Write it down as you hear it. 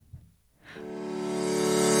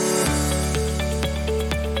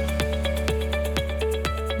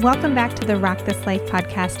Welcome back to the Rock This Life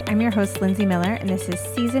podcast. I'm your host, Lindsay Miller, and this is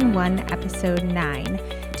season 1, episode 9.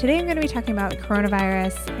 Today I'm going to be talking about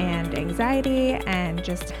coronavirus and anxiety and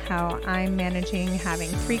just how I'm managing having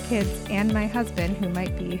 3 kids and my husband, who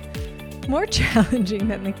might be more challenging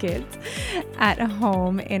than the kids, at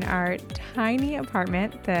home in our tiny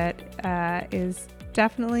apartment that is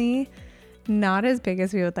definitely not as big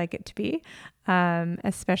as we would like it to be,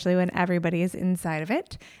 especially when everybody is inside of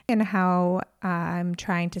it, and how I'm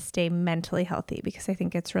trying to stay mentally healthy because I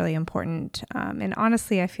think it's really important. And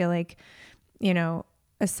honestly, I feel like,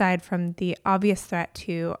 aside from the obvious threat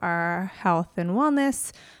to our health and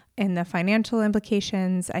wellness and the financial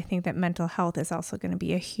implications, I think that mental health is also going to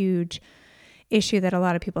be a huge issue that a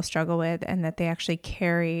lot of people struggle with and that they actually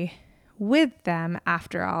carry with them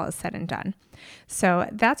after all is said and done. So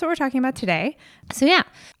that's what we're talking about today. So yeah,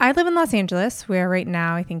 I live in Los Angeles, where right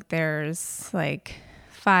now I think there's like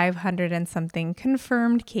 500 and something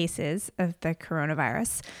confirmed cases of the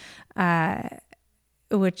coronavirus,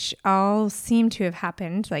 which all seem to have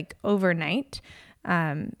happened like overnight.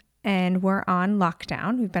 And we're on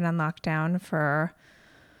lockdown. We've been on lockdown for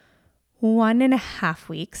 1.5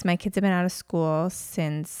 weeks. My kids have been out of school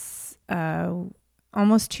since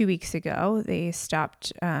almost 2 weeks ago. They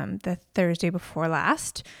stopped the Thursday before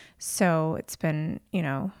last. So it's been,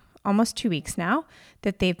 almost 2 weeks now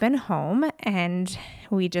that they've been home. And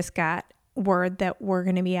we just got word that we're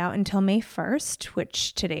going to be out until May 1st,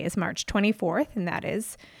 which today is March 24th. And that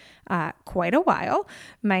is quite a while.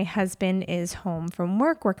 My husband is home from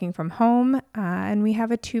work, working from home. And we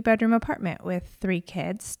have a 2-bedroom apartment with 3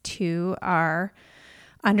 kids. 2 are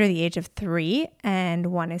under the age of 3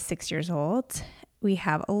 and 1 is 6 years old. We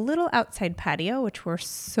have a little outside patio, which we're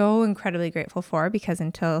so incredibly grateful for because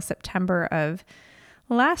until September of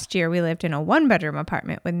last year, we lived in a 1-bedroom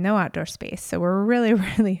apartment with no outdoor space. So we're really,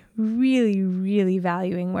 really, really, really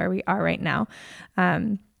valuing where we are right now.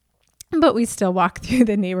 But we still walk through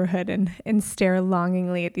the neighborhood and stare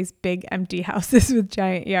longingly at these big empty houses with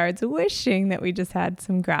giant yards, wishing that we just had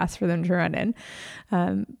some grass for them to run in.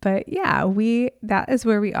 But yeah, that is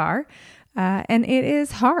where we are. And it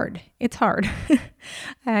is hard. It's hard.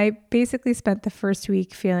 I basically spent the first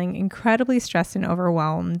week feeling incredibly stressed and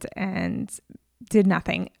overwhelmed and did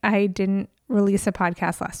nothing. I didn't release a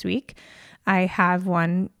podcast last week. I have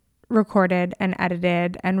one recorded and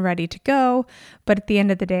edited and ready to go. But at the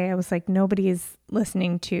end of the day, I was like, nobody's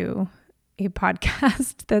listening to a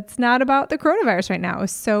podcast that's not about the coronavirus right now. It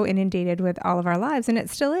was so inundated with all of our lives, and it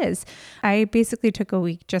still is. I basically took a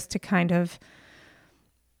week just to kind of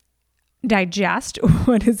digest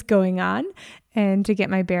what is going on and to get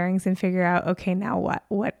my bearings and figure out, okay, now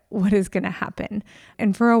what is going to happen?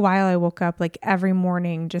 And for a while I woke up like every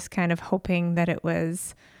morning just kind of hoping that it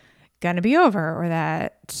was going to be over, or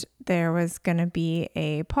that there was going to be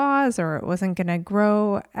a pause, or it wasn't going to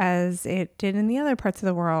grow as it did in the other parts of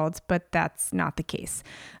the world, but that's not the case.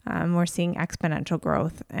 We're seeing exponential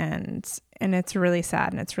growth, and it's really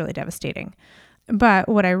sad and it's really devastating. But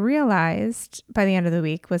what I realized by the end of the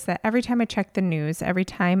week was that every time I checked the news, every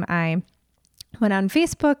time I went on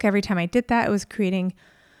Facebook, every time I did that, it was creating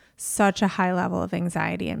such a high level of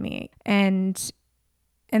anxiety in me. And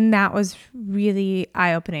that was really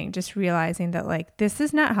eye-opening, just realizing that like, this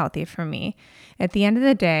is not healthy for me. At the end of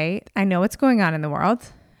the day, I know what's going on in the world.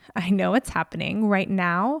 I know what's happening right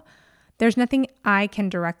now. There's nothing I can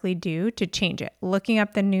directly do to change it. Looking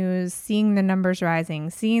up the news, seeing the numbers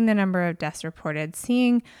rising, seeing the number of deaths reported,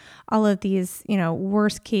 seeing all of these,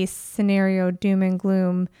 worst case scenario doom and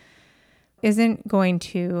gloom isn't going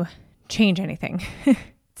to change anything.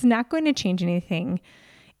 It's not going to change anything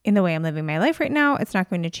in the way I'm living my life right now. It's not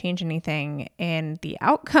going to change anything in the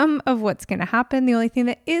outcome of what's going to happen. The only thing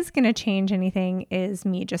that is going to change anything is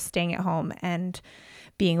me just staying at home and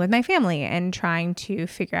being with my family and trying to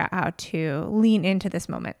figure out how to lean into this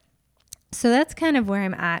moment. So that's kind of where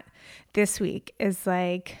I'm at this week, is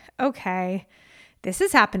like, okay, this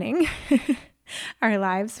is happening. Our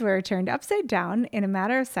lives were turned upside down in a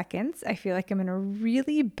matter of seconds. I feel like I'm in a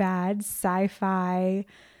really bad sci-fi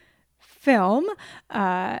film,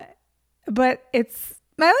 but it's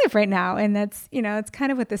my life right now. And that's, it's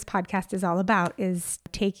kind of what this podcast is all about, is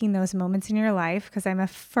taking those moments in your life, because I'm a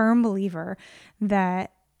firm believer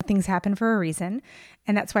that things happen for a reason.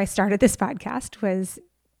 And that's why I started this podcast, was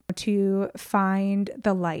to find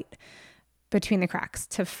the light between the cracks,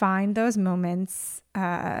 to find those moments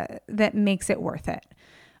that makes it worth it.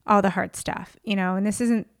 All the hard stuff, and this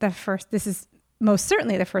is most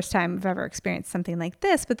certainly the first time I've ever experienced something like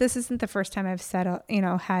this, but this isn't the first time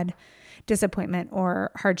I've had disappointment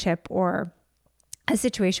or hardship or a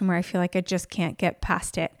situation where I feel like I just can't get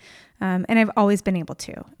past it. And I've always been able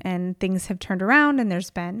to, and things have turned around and there's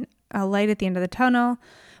been a light at the end of the tunnel.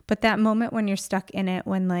 But that moment when you're stuck in it,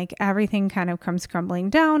 when like everything kind of comes crumbling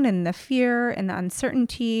down and the fear and the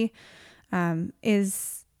uncertainty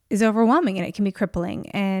is overwhelming, and it can be crippling.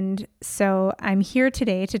 And so I'm here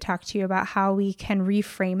today to talk to you about how we can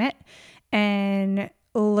reframe it and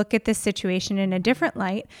look at this situation in a different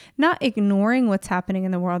light, not ignoring what's happening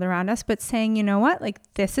in the world around us, but saying, you know what, like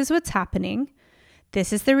this is what's happening.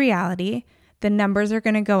 This is the reality. The numbers are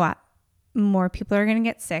going to go up. More people are going to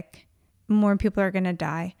get sick. More people are going to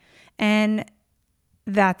die. And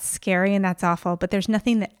that's scary and that's awful, but there's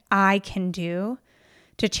nothing that I can do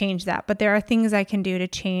to change that. But there are things I can do to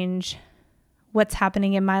change what's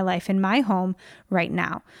happening in my life, in my home right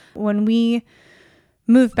now. When we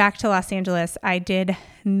moved back to Los Angeles, I did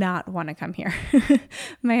not want to come here.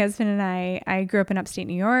 My husband and I grew up in upstate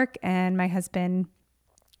New York, and my husband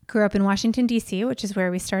grew up in Washington, D.C., which is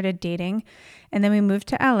where we started dating. And then we moved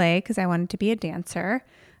to LA because I wanted to be a dancer.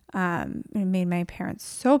 It made my parents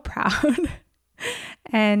so proud.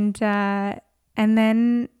 And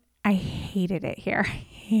then I hated it here. I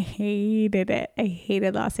hated it. I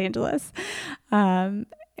hated Los Angeles. I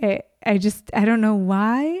don't know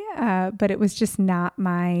why, but it was just not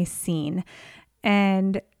my scene.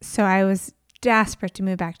 And so I was desperate to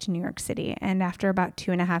move back to New York City. And after about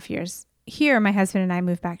 2.5 years here, my husband and I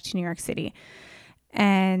moved back to New York City.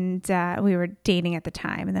 And we were dating at the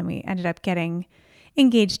time. And then we ended up getting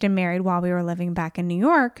engaged and married while we were living back in New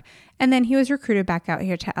York. And then he was recruited back out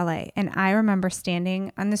here to LA. And I remember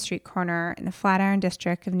standing on the street corner in the Flatiron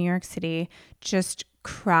District of New York City, just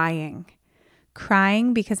crying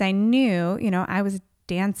because I knew, I was a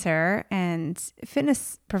dancer and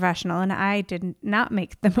fitness professional, and I did not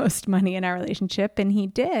make the most money in our relationship, and he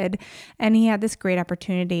did. And he had this great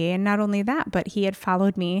opportunity. And not only that, but he had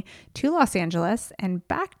followed me to Los Angeles and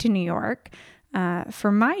back to New York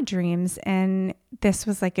for my dreams. And this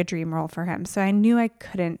was like a dream role for him. So I knew I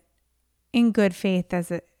couldn't, in good faith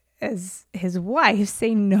as his wife,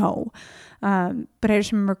 say no. But I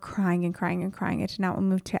just remember crying and crying and crying. I did not want to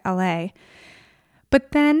move to LA.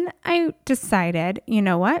 But then I decided, you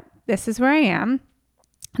know what? This is where I am.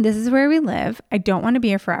 This is where we live. I don't want to be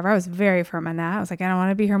here forever. I was very firm on that. I was like, I don't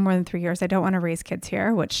want to be here more than 3 years. I don't want to raise kids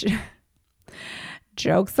here, which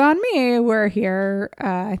joke's on me. We're here,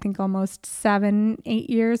 I think almost 7-8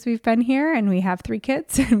 years we've been here, and we have 3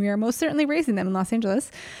 kids, and we are most certainly raising them in Los Angeles.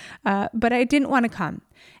 But I didn't want to come.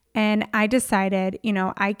 And I decided,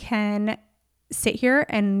 I can sit here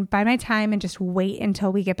and bide my time and just wait until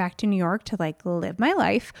we get back to New York to like live my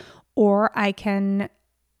life, or I can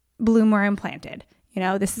bloom where I'm planted.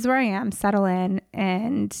 This is where I am, settle in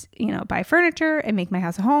and, buy furniture and make my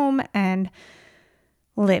house a home and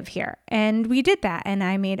live here. And we did that. And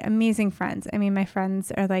I made amazing friends. I mean, my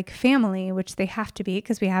friends are like family, which they have to be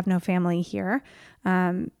because we have no family here.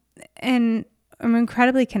 And I'm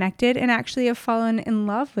incredibly connected, and actually have fallen in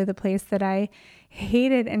love with a place that I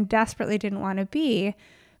hated and desperately didn't want to be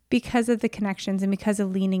because of the connections and because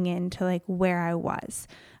of leaning into like where I was.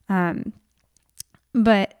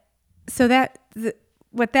 But so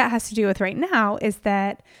what that has to do with right now is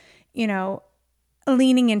that,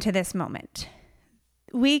 leaning into this moment.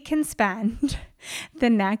 We can spend the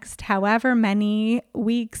next however many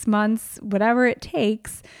weeks, months, whatever it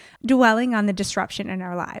takes, dwelling on the disruption in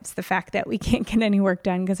our lives. The fact that we can't get any work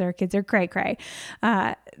done because our kids are cray-cray,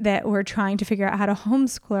 that we're trying to figure out how to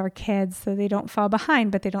homeschool our kids so they don't fall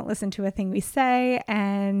behind, but they don't listen to a thing we say,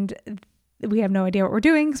 and we have no idea what we're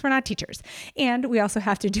doing because we're not teachers. And we also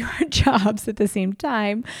have to do our jobs at the same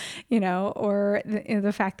time, or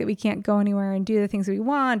the fact that we can't go anywhere and do the things we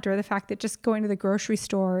want, or the fact that just going to the grocery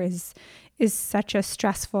store is such a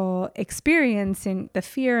stressful experience, and the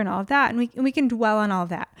fear and all of that. And we can dwell on all of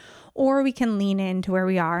that, or we can lean into where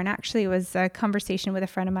we are. And actually it was a conversation with a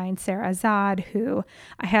friend of mine, Sarah Azad, who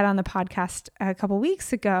I had on the podcast a couple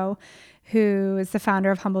weeks ago, who is the founder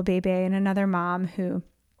of Humble Baby, and another mom who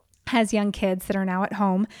has young kids that are now at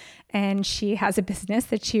home, and she has a business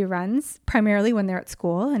that she runs primarily when they're at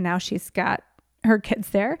school, and now she's got her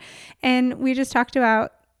kids there. And we just talked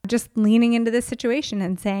about just leaning into this situation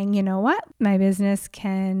and saying, you know what, my business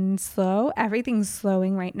can slow. Everything's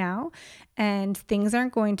slowing right now, and things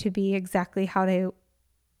aren't going to be exactly how they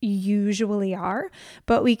usually are,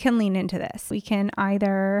 but we can lean into this. We can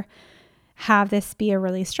either have this be a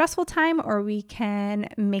really stressful time, or we can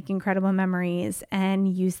make incredible memories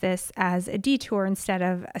and use this as a detour instead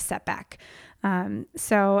of a setback.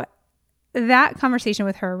 So that conversation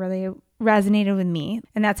with her really resonated with me.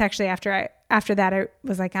 And that's actually after that, I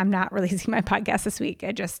was like, I'm not releasing my podcast this week.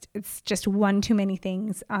 It's just one too many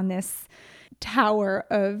things on this tower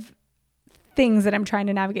of things that I'm trying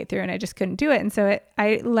to navigate through, and I just couldn't do it. And so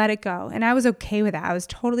I let it go, and I was okay with that. I was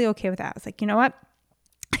totally okay with that. I was like, you know what?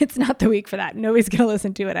 It's not the week for that. Nobody's going to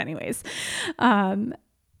listen to it anyways.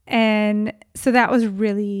 And so that was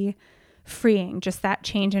really freeing, just that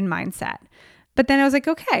change in mindset. But then I was like,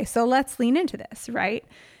 okay, so let's lean into this, right?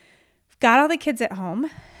 Got all the kids at home.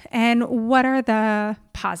 And what are the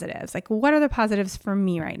positives? Like, what are the positives for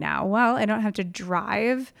me right now? Well, I don't have to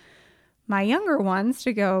drive my younger ones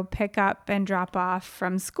to go pick up and drop off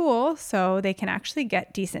from school, so they can actually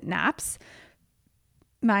get decent naps.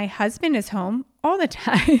 My husband is home all the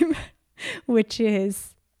time, which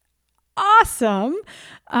is awesome.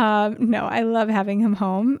 No, I love having him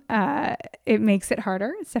home. It makes it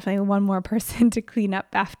harder. It's definitely one more person to clean up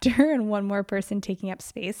after and one more person taking up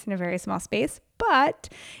space in a very small space. But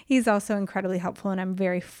he's also incredibly helpful, and I'm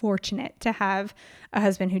very fortunate to have a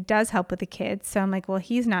husband who does help with the kids. So I'm like, well,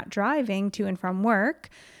 he's not driving to and from work,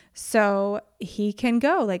 so he can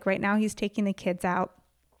go. Like right now, he's taking the kids out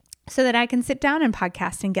so that I can sit down and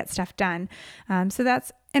podcast and get stuff done. So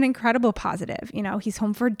that's an incredible positive. You know, he's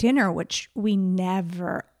home for dinner, which we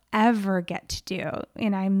never, ever get to do.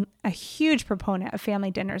 And I'm a huge proponent of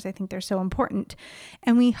family dinners. I think they're so important.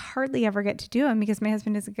 And we hardly ever get to do them because my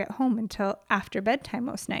husband doesn't get home until after bedtime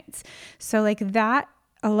most nights. So like that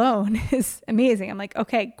alone is amazing. I'm like,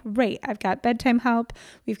 okay, great. I've got bedtime help.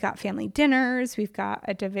 We've got family dinners. We've got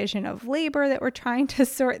a division of labor that we're trying to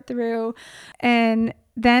sort through. And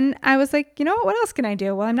then I was like, you know what else can I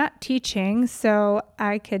do? Well, I'm not teaching, so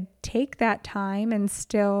I could take that time and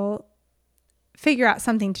still figure out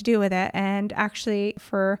something to do with it. And actually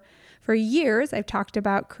for years, I've talked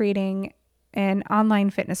about creating an online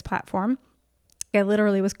fitness platform. I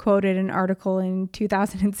literally was quoted in an article in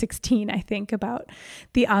 2016, I think, about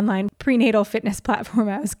the online prenatal fitness platform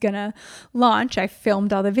I was going to launch. I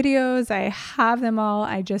filmed all the videos. I have them all.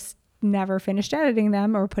 I just never finished editing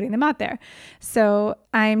them or putting them out there. So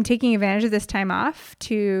I'm taking advantage of this time off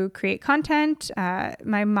to create content.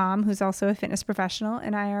 My mom, who's also a fitness professional,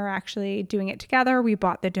 and I are actually doing it together. We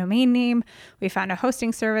bought the domain name. We found a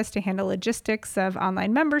hosting service to handle logistics of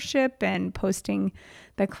online membership and posting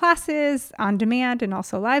the classes on demand and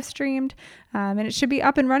also live streamed. And it should be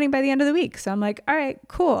up and running by the end of the week. So I'm like, all right,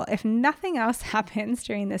 cool. If nothing else happens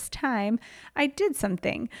during this time, I did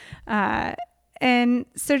something. And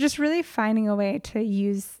so just really finding a way to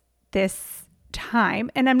use this time.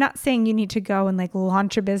 And I'm not saying you need to go and like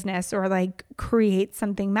launch a business or like create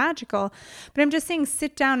something magical, but I'm just saying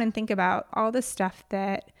sit down and think about all the stuff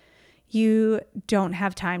that you don't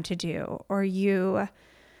have time to do or you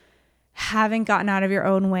haven't gotten out of your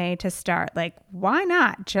own way to start. Like, why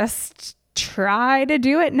not just try to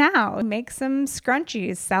do it now? Make some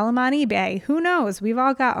scrunchies, sell them on eBay. Who knows? We've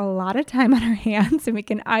all got a lot of time on our hands, and we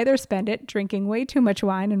can either spend it drinking way too much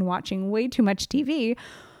wine and watching way too much TV,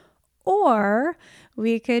 or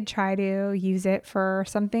we could try to use it for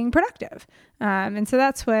something productive. And so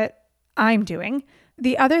that's what I'm doing.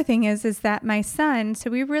 The other thing is that my son, so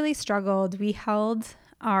we really struggled. We held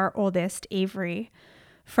our oldest, Avery,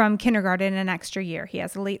 from kindergarten an extra year. He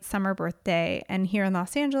has a late summer birthday, and here in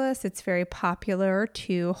Los Angeles, it's very popular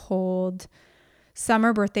to hold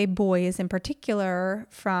summer birthday boys in particular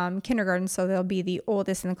from kindergarten, so they'll be the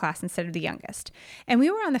oldest in the class instead of the youngest. And we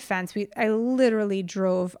were on the fence. I literally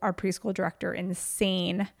drove our preschool director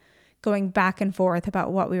insane going back and forth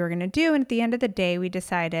about what we were going to do. And at the end of the day, we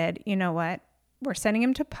decided, you know what? We're sending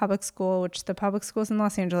him to public school, which the public schools in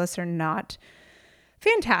Los Angeles are not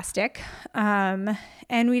fantastic.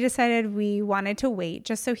 And we decided we wanted to wait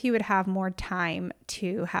just so he would have more time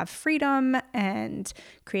to have freedom and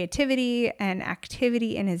creativity and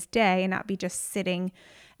activity in his day and not be just sitting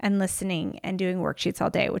and listening and doing worksheets all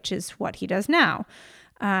day, which is what he does now.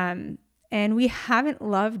 And we haven't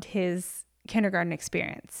loved his kindergarten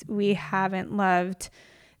experience. We haven't loved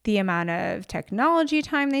the amount of technology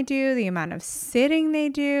time they do, the amount of sitting they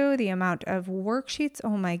do, the amount of worksheets.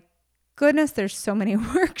 Oh my goodness, there's so many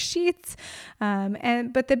worksheets.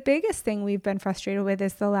 But the biggest thing we've been frustrated with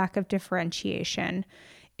is the lack of differentiation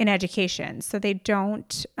in education. So they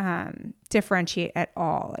don't differentiate at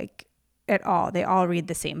all, at all. They all read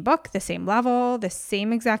the same book, the same level, the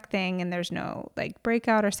same exact thing, and there's no like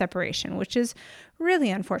breakout or separation, which is really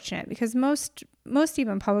unfortunate because most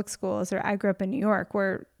even public schools, or I grew up in New York,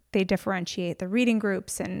 where they differentiate the reading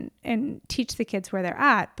groups and teach the kids where they're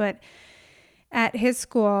at. But at his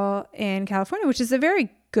school in California, which is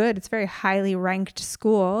it's very highly ranked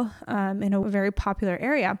school in a very popular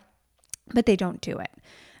area, but they don't do it.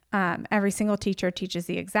 Every single teacher teaches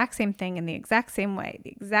the exact same thing in the exact same way,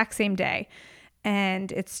 the exact same day.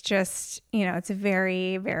 And it's just, it's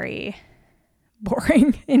very, very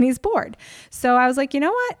boring and he's bored. So I was like, you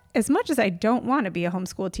know what? As much as I don't want to be a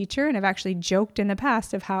homeschool teacher, and I've actually joked in the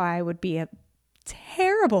past of how I would be a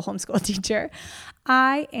terrible homeschool teacher,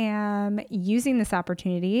 I am using this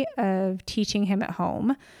opportunity of teaching him at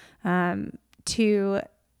home to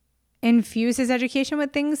infuse his education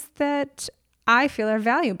with things that I feel are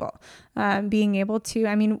valuable. Being able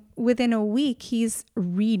to, within a week, he's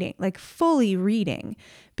reading, like fully reading,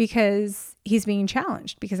 because he's being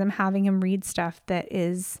challenged, because I'm having him read stuff that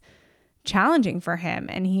is challenging for him,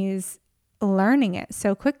 and he's learning it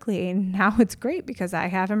so quickly. And now it's great because I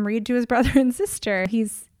have him read to his brother and sister.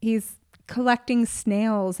 He's collecting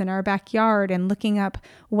snails in our backyard and looking up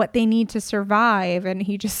what they need to survive. And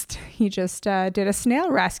he just did a snail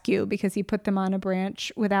rescue because he put them on a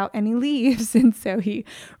branch without any leaves. And so he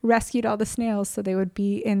rescued all the snails so they would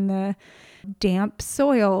be in the damp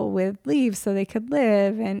soil with leaves so they could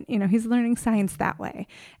live. And, he's learning science that way.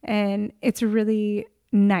 And it's really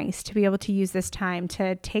nice to be able to use this time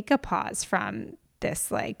to take a pause from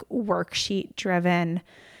this like worksheet driven,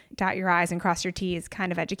 dot your I's and cross your T's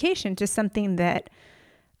kind of education to something that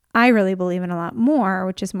I really believe in a lot more,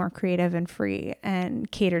 which is more creative and free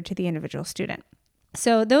and catered to the individual student.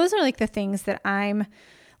 So those are like the things that I'm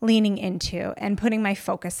leaning into and putting my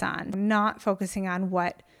focus on, not focusing on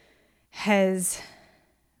what has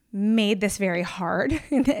made this very hard.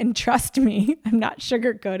 And trust me, I'm not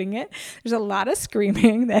sugarcoating it. There's a lot of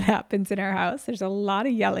screaming that happens in our house. There's a lot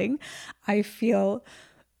of yelling. I feel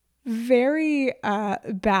very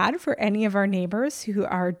bad for any of our neighbors who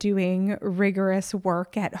are doing rigorous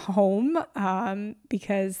work at home,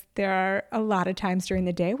 because there are a lot of times during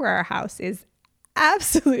the day where our house is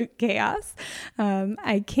absolute chaos.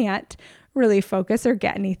 I can't really focus or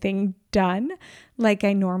get anything done like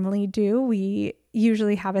I normally do. We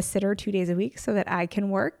usually have a sitter 2 days a week so that I can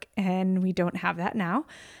work, and we don't have that now.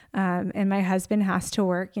 And my husband has to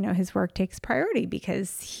work, his work takes priority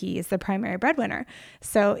because he is the primary breadwinner.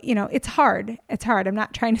 So, it's hard. It's hard. I'm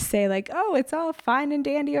not trying to say like, oh, it's all fine and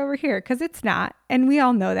dandy over here, because it's not. And we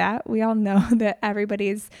all know that. We all know that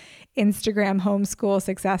everybody's Instagram homeschool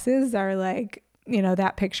successes are like,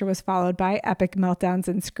 that picture was followed by epic meltdowns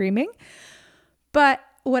and screaming. But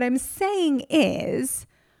what I'm saying is,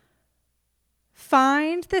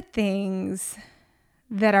 find the things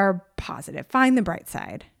that are positive. Find the bright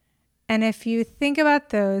side. And if you think about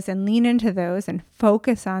those and lean into those and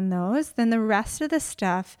focus on those, then the rest of the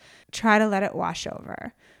stuff, try to let it wash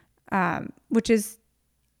over, which is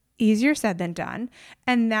easier said than done.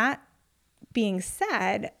 And that being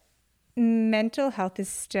said, mental health is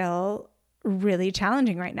still really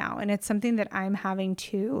challenging right now. And it's something that I'm having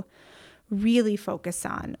to really focus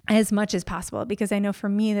on as much as possible, because I know for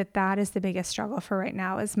me that is the biggest struggle for right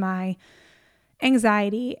now is my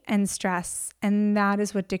anxiety and stress. And that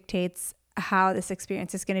is what dictates how this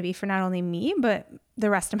experience is going to be for not only me, but the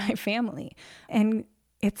rest of my family. And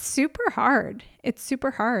it's super hard. It's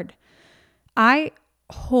super hard. I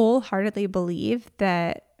wholeheartedly believe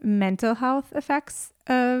that mental health effects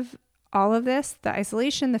of all of this, the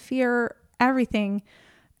isolation, the fear, everything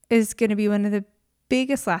is going to be one of the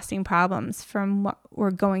biggest lasting problems from what we're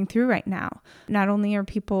going through right now. Not only are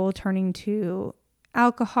people turning to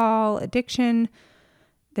alcohol, addiction,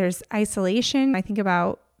 there's isolation. I think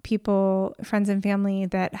about people, friends and family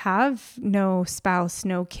that have no spouse,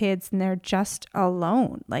 no kids, and they're just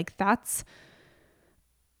alone. Like that's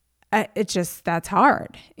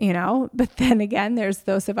hard, But then again, there's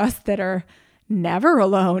those of us that are never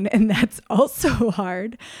alone, and that's also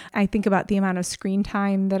hard. I think about the amount of screen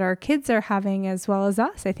time that our kids are having as well as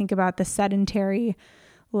us. I think about the sedentary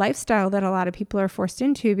lifestyle that a lot of people are forced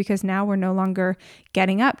into, because now we're no longer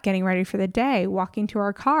getting up, getting ready for the day, walking to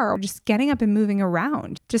our car, or just getting up and moving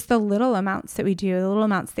around. Just the little amounts that we do, the little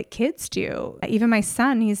amounts that kids do. Even my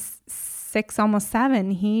son, he's 6, almost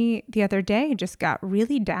 7. He, the other day, just got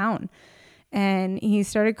really down. And he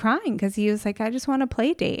started crying because he was like, I just want a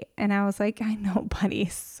play date. And I was like, I know, buddy.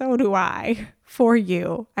 So do I. For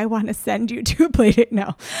you. I want to send you to a play date.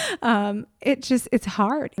 No, it's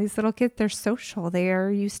hard. These little kids, they're social. They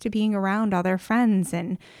are used to being around all their friends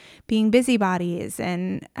and being busybodies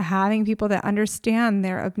and having people that understand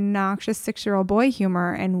their obnoxious 6-year-old boy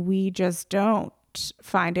humor. And we just don't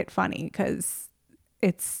find it funny because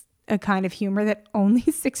it's a kind of humor that only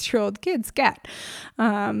 6-year-old kids get.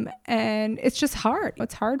 And it's just hard.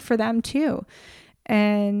 It's hard for them too.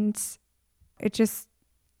 And it just,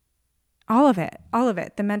 all of it,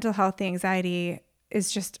 the mental health, the anxiety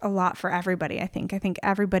is just a lot for everybody. I think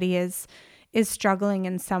everybody is struggling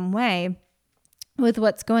in some way with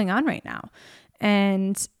what's going on right now.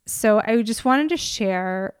 And so I just wanted to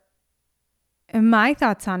share my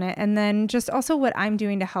thoughts on it, and then just also what I'm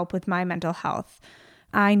doing to help with my mental health.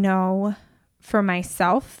 I know for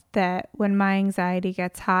myself that when my anxiety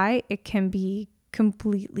gets high, it can be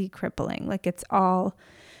completely crippling. Like it's all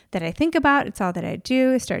that I think about. It's all that I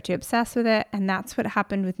do. I start to obsess with it. And that's what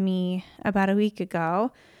happened with me about a week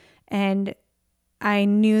ago. And I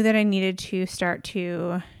knew that I needed to start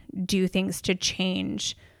to do things to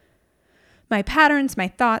change my patterns, my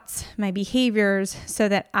thoughts, my behaviors, so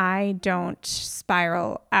that I don't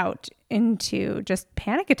spiral out into just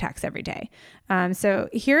panic attacks every day. So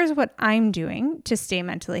here's what I'm doing to stay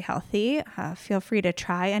mentally healthy. Feel free to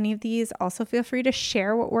try any of these. Also feel free to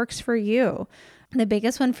share what works for you. The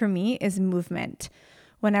biggest one for me is movement.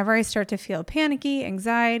 Whenever I start to feel panicky,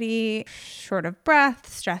 anxiety, short of breath,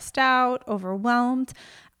 stressed out, overwhelmed,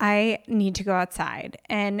 I need to go outside.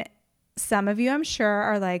 And some of you, I'm sure,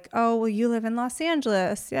 are like, oh, well, you live in Los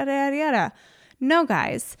Angeles, yada, yada, yada. No,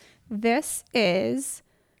 guys, this is,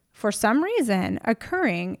 for some reason,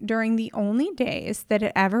 occurring during the only days that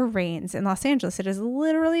it ever rains in Los Angeles. It has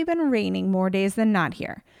literally been raining more days than not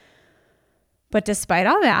here. But despite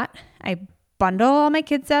all that, I bundle all my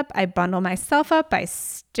kids up. I bundle myself up. I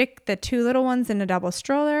stick the two little ones in a double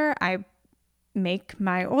stroller. I make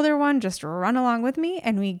my older one just run along with me,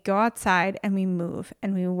 and we go outside and we move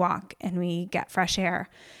and we walk and we get fresh air.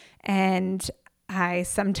 And I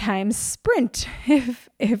sometimes sprint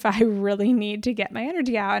if I really need to get my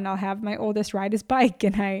energy out, and I'll have my oldest ride his bike.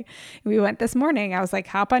 And we went this morning. I was like,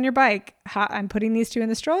 hop on your bike. I'm putting these two in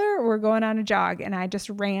the stroller. We're going on a jog. And I just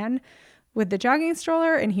ran with the jogging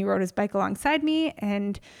stroller, and he rode his bike alongside me,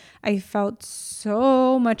 and I felt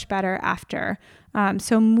so much better after.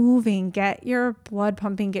 So moving, get your blood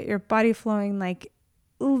pumping, get your body flowing. Like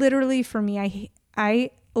literally for me,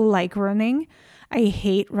 I like running. I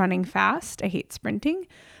hate running fast. I hate sprinting.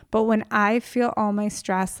 But when I feel all my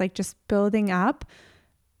stress like just building up,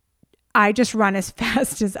 I just run as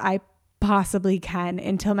fast as I possibly can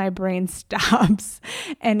until my brain stops.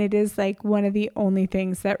 And it is like one of the only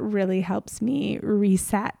things that really helps me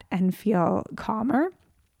reset and feel calmer.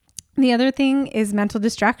 The other thing is mental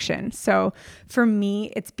distraction. So for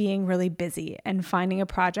me, it's being really busy and finding a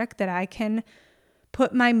project that I can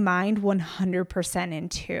put my mind 100%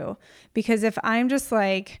 into. Because if I'm just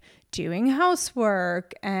like doing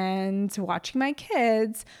housework and watching my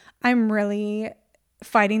kids, I'm really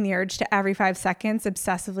fighting the urge to every 5 seconds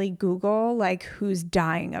obsessively Google like who's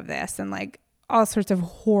dying of this and like all sorts of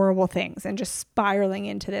horrible things, and just spiraling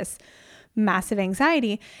into this massive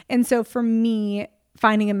anxiety. And so for me,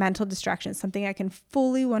 finding a mental distraction, something I can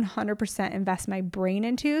fully 100% invest my brain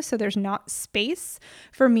into, so there's not space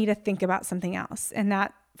for me to think about something else. And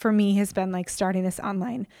that for me has been like starting this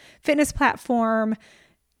online fitness platform,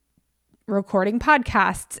 recording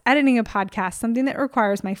podcasts, editing a podcast, something that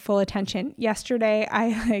requires my full attention. Yesterday,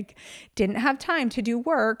 I didn't have time to do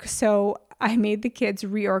work, so I made the kids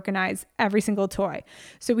reorganize every single toy.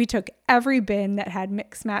 So we took every bin that had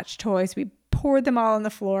mix match toys, we poured them all on the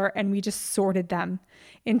floor, and we just sorted them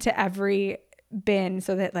into every bin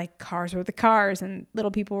so that like cars were the cars and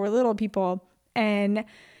little people were little people. And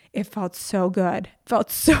it felt so good. It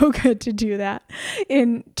felt so good to do that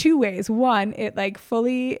in two ways. One, it like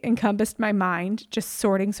fully encompassed my mind, just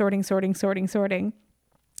sorting.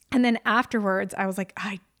 And then afterwards, I was like,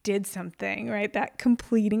 I did something, right? That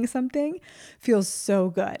completing something feels so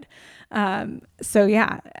good. So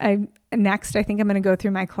yeah, next, I think I'm going to go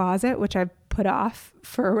through my closet, which I've put off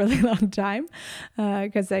for a really long time,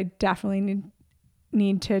 because I definitely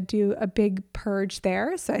need to do a big purge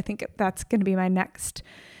there. So I think that's going to be my next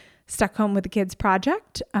stuck home with the kids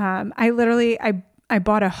project. I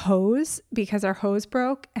bought a hose because our hose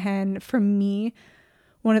broke. And for me,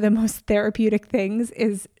 one of the most therapeutic things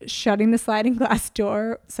is shutting the sliding glass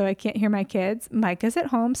door so I can't hear my kids. Micah's at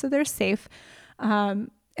home, so they're safe.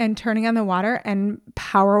 And turning on the water and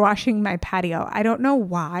power washing my patio. I don't know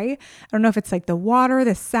why. I don't know if it's like the water,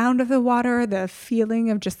 the sound of the water, the feeling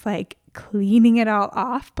of just like cleaning it all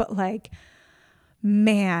off. But like,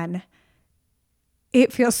 man,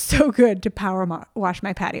 it feels so good to power wash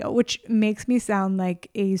my patio, which makes me sound like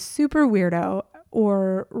a super weirdo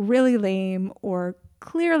or really lame, or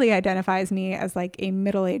clearly identifies me as like a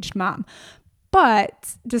middle-aged mom.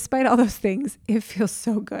 But despite all those things, it feels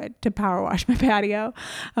so good to power wash my patio.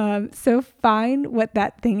 So find what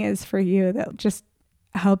that thing is for you that just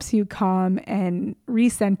helps you calm and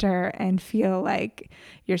recenter and feel like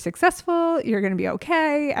you're successful, you're going to be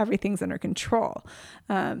okay, everything's under control.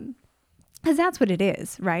 Because that's what it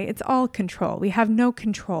is, right? It's all control. We have no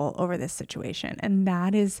control over this situation. And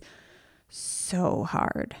that is so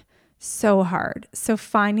hard. so hard. So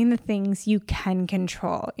finding the things you can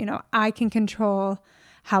control. I can control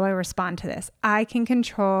how I respond to this. I can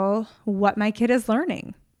control what my kid is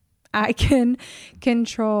learning. I can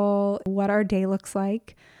control what our day looks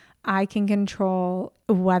like. I can control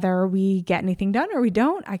whether we get anything done or we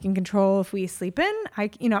don't. I can control if we sleep in. I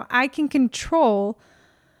can control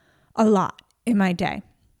a lot in my day.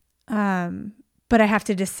 But I have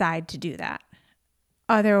to decide to do that.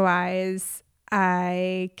 Otherwise,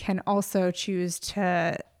 I can also choose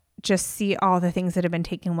to just see all the things that have been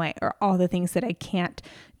taken away, or all the things that I can't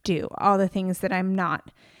do, all the things that I'm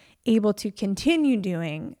not able to continue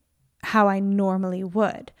doing how I normally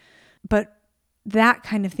would. But that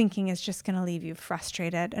kind of thinking is just going to leave you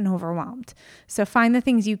frustrated and overwhelmed. So find the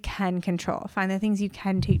things you can control, find the things you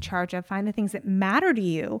can take charge of, find the things that matter to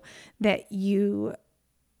you that you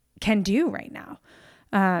can do right now.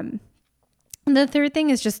 And the third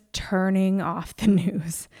thing is just turning off the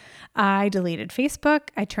news. I deleted Facebook.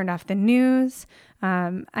 I turned off the news.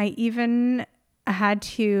 I even had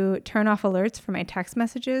to turn off alerts for my text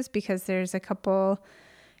messages because there's a couple,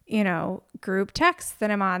 group texts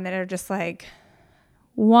that I'm on that are just like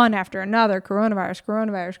one after another. Coronavirus.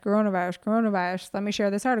 Let me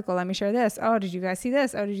share this article. Let me share this. Oh, did you guys see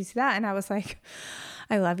this? Oh, did you see that? And I was like,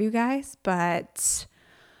 I love you guys, but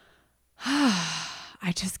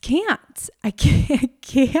I just can't. I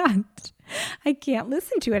can't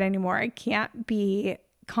listen to it anymore. I can't be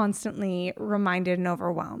constantly reminded and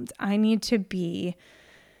overwhelmed. I need to be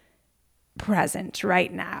present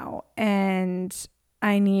right now. And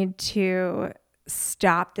I need to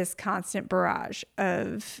stop this constant barrage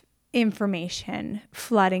of information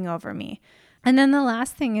flooding over me. And then the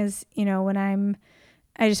last thing is, I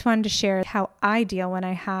just wanted to share how I deal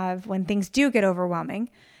when things do get overwhelming.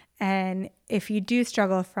 And if you do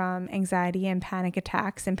struggle from anxiety and panic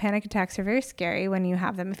attacks are very scary when you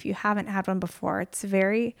have them. If you haven't had one before, it's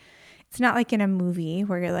not like in a movie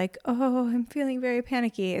where you're like, oh, I'm feeling very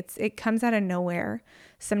panicky. It comes out of nowhere.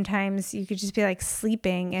 Sometimes you could just be like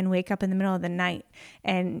sleeping and wake up in the middle of the night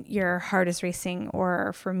and your heart is racing.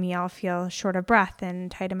 Or for me, I'll feel short of breath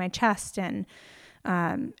and tight in my chest and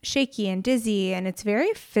shaky and dizzy. And it's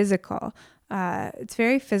very physical.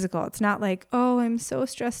 It's not like, oh, I'm so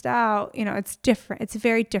stressed out. It's different. It's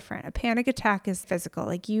very different. A panic attack is physical.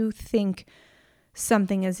 Like you think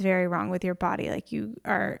something is very wrong with your body.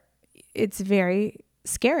 It's very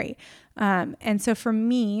scary. And so for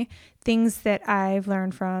me, things that I've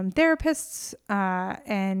learned from therapists,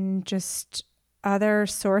 and just other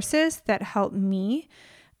sources that help me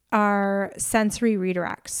are sensory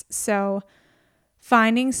redirects. So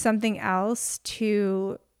finding something else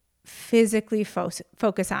to physically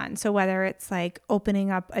focus on. So whether it's like opening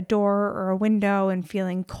up a door or a window and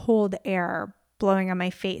feeling cold air blowing on my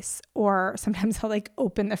face, or sometimes I'll like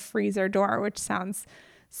open the freezer door, which sounds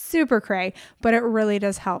super cray, but it really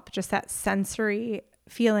does help. Just that sensory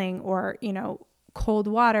feeling, or, cold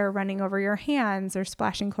water running over your hands, or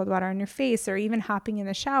splashing cold water on your face, or even hopping in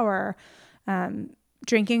the shower,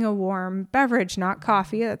 drinking a warm beverage, not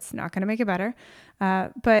coffee. That's not going to make it better.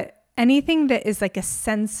 But anything that is like a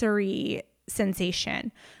sensory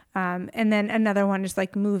sensation. And then another one is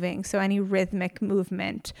like moving. So any rhythmic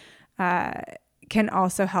movement can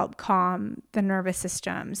also help calm the nervous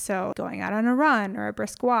system. So going out on a run or a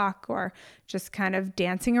brisk walk, or just kind of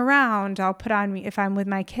dancing around. I'll put on, if I'm with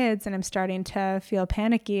my kids and I'm starting to feel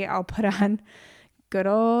panicky, I'll put on good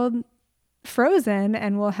old Frozen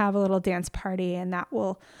and we'll have a little dance party, and that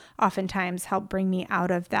will oftentimes help bring me out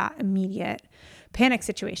of that immediate panic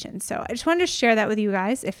situation. So I just wanted to share that with you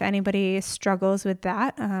guys. If anybody struggles with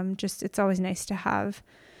that, it's always nice to have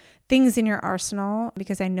things in your arsenal,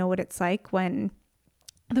 because I know what it's like when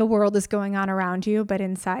the world is going on around you, but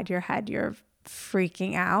inside your head, you're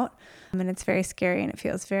freaking out. And it's very scary and it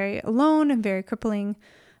feels very alone and very crippling.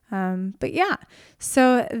 But yeah,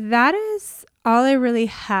 so that is all I really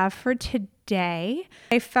have for today.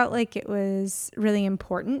 I felt like it was really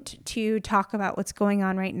important to talk about what's going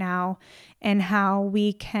on right now and how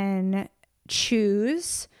we can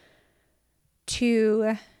choose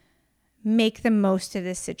to make the most of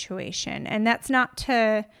this situation. And that's not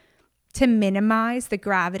to minimize the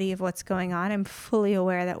gravity of what's going on. I'm fully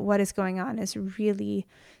aware that what is going on is really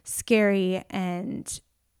scary and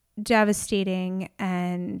devastating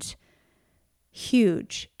and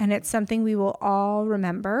huge. And it's something we will all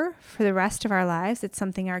remember for the rest of our lives. It's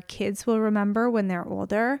something our kids will remember when they're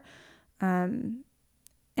older. And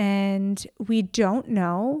we don't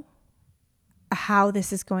know how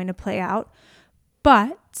this is going to play out,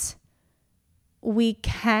 but we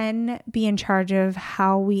can be in charge of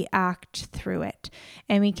how we act through it.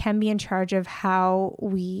 And we can be in charge of how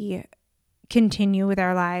we continue with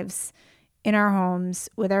our lives in our homes,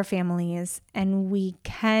 with our families. And we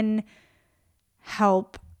can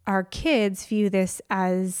help our kids view this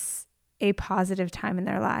as a positive time in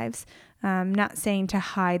their lives. Not saying to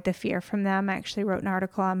hide the fear from them. I actually wrote an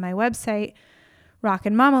article on my website,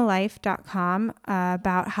 rockandmamalife.com,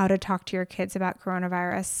 about how to talk to your kids about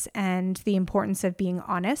coronavirus and the importance of being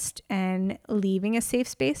honest and leaving a safe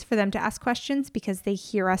space for them to ask questions, because they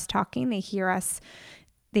hear us talking,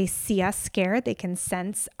 they see us scared, they can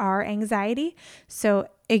sense our anxiety. So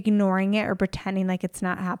ignoring it or pretending like it's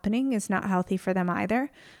not happening is not healthy for them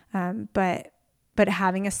either. But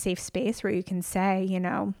having a safe space where you can say,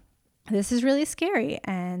 this is really scary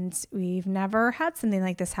and we've never had something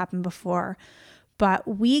like this happen before. But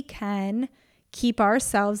we can keep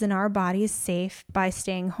ourselves and our bodies safe by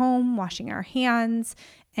staying home, washing our hands,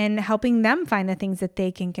 and helping them find the things that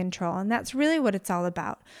they can control. And that's really what it's all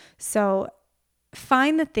about. So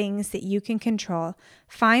find the things that you can control.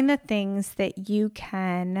 Find the things that you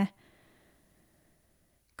can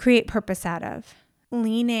create purpose out of.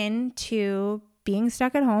 Lean into being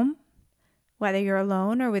stuck at home, whether you're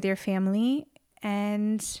alone or with your family,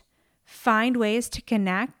 and find ways to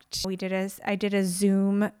connect. I did a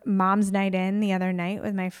Zoom mom's night in the other night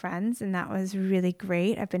with my friends, and that was really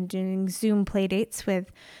great. I've been doing Zoom play dates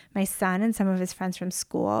with my son and some of his friends from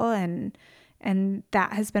school, and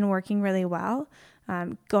that has been working really well.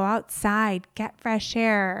 Go outside, get fresh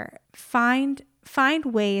air, find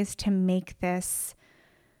ways to make this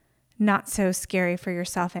not so scary for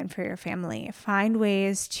yourself and for your family. Find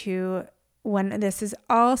ways to, when this is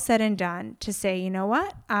all said and done, to say, you know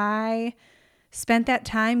what? I spent that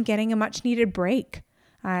time getting a much needed break.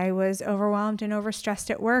 I was overwhelmed and overstressed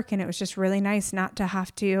at work, and it was just really nice not to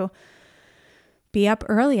have to be up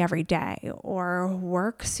early every day or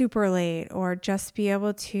work super late, or just be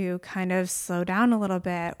able to kind of slow down a little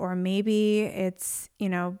bit. Or maybe it's,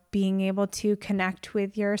 being able to connect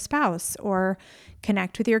with your spouse or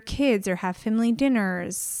connect with your kids or have family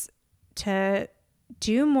dinners, to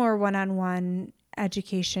do more one-on-one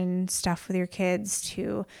education stuff with your kids,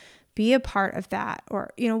 to be a part of that,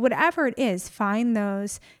 or, whatever it is, find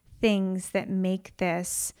those things that make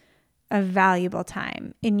this a valuable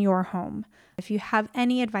time in your home. If you have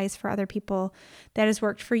any advice for other people that has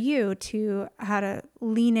worked for you to how to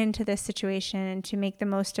lean into this situation and to make the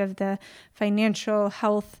most of the financial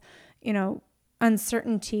health,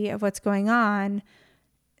 uncertainty of what's going on,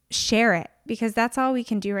 share it, because that's all we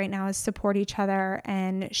can do right now is support each other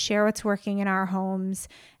and share what's working in our homes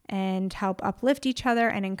and help uplift each other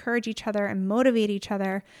and encourage each other and motivate each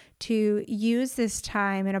other to use this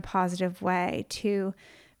time in a positive way, to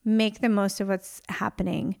make the most of what's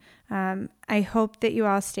happening. I hope that you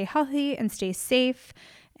all stay healthy and stay safe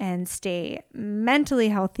and stay mentally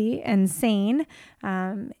healthy and sane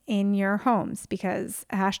in your homes, because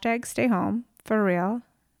 #stay home for real.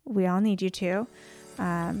 We all need you to.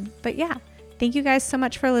 But yeah, thank you guys so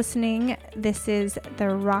much for listening. This is the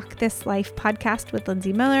Rock This Life podcast with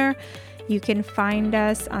Lindsay Miller. You can find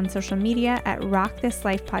us on social media at Rock This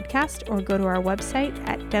Life Podcast, or go to our website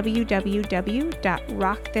at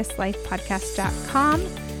www.rockthislifepodcast.com.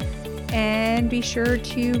 And be sure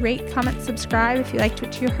to rate, comment, subscribe if you liked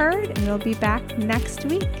what you heard, and we'll be back next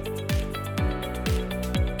week.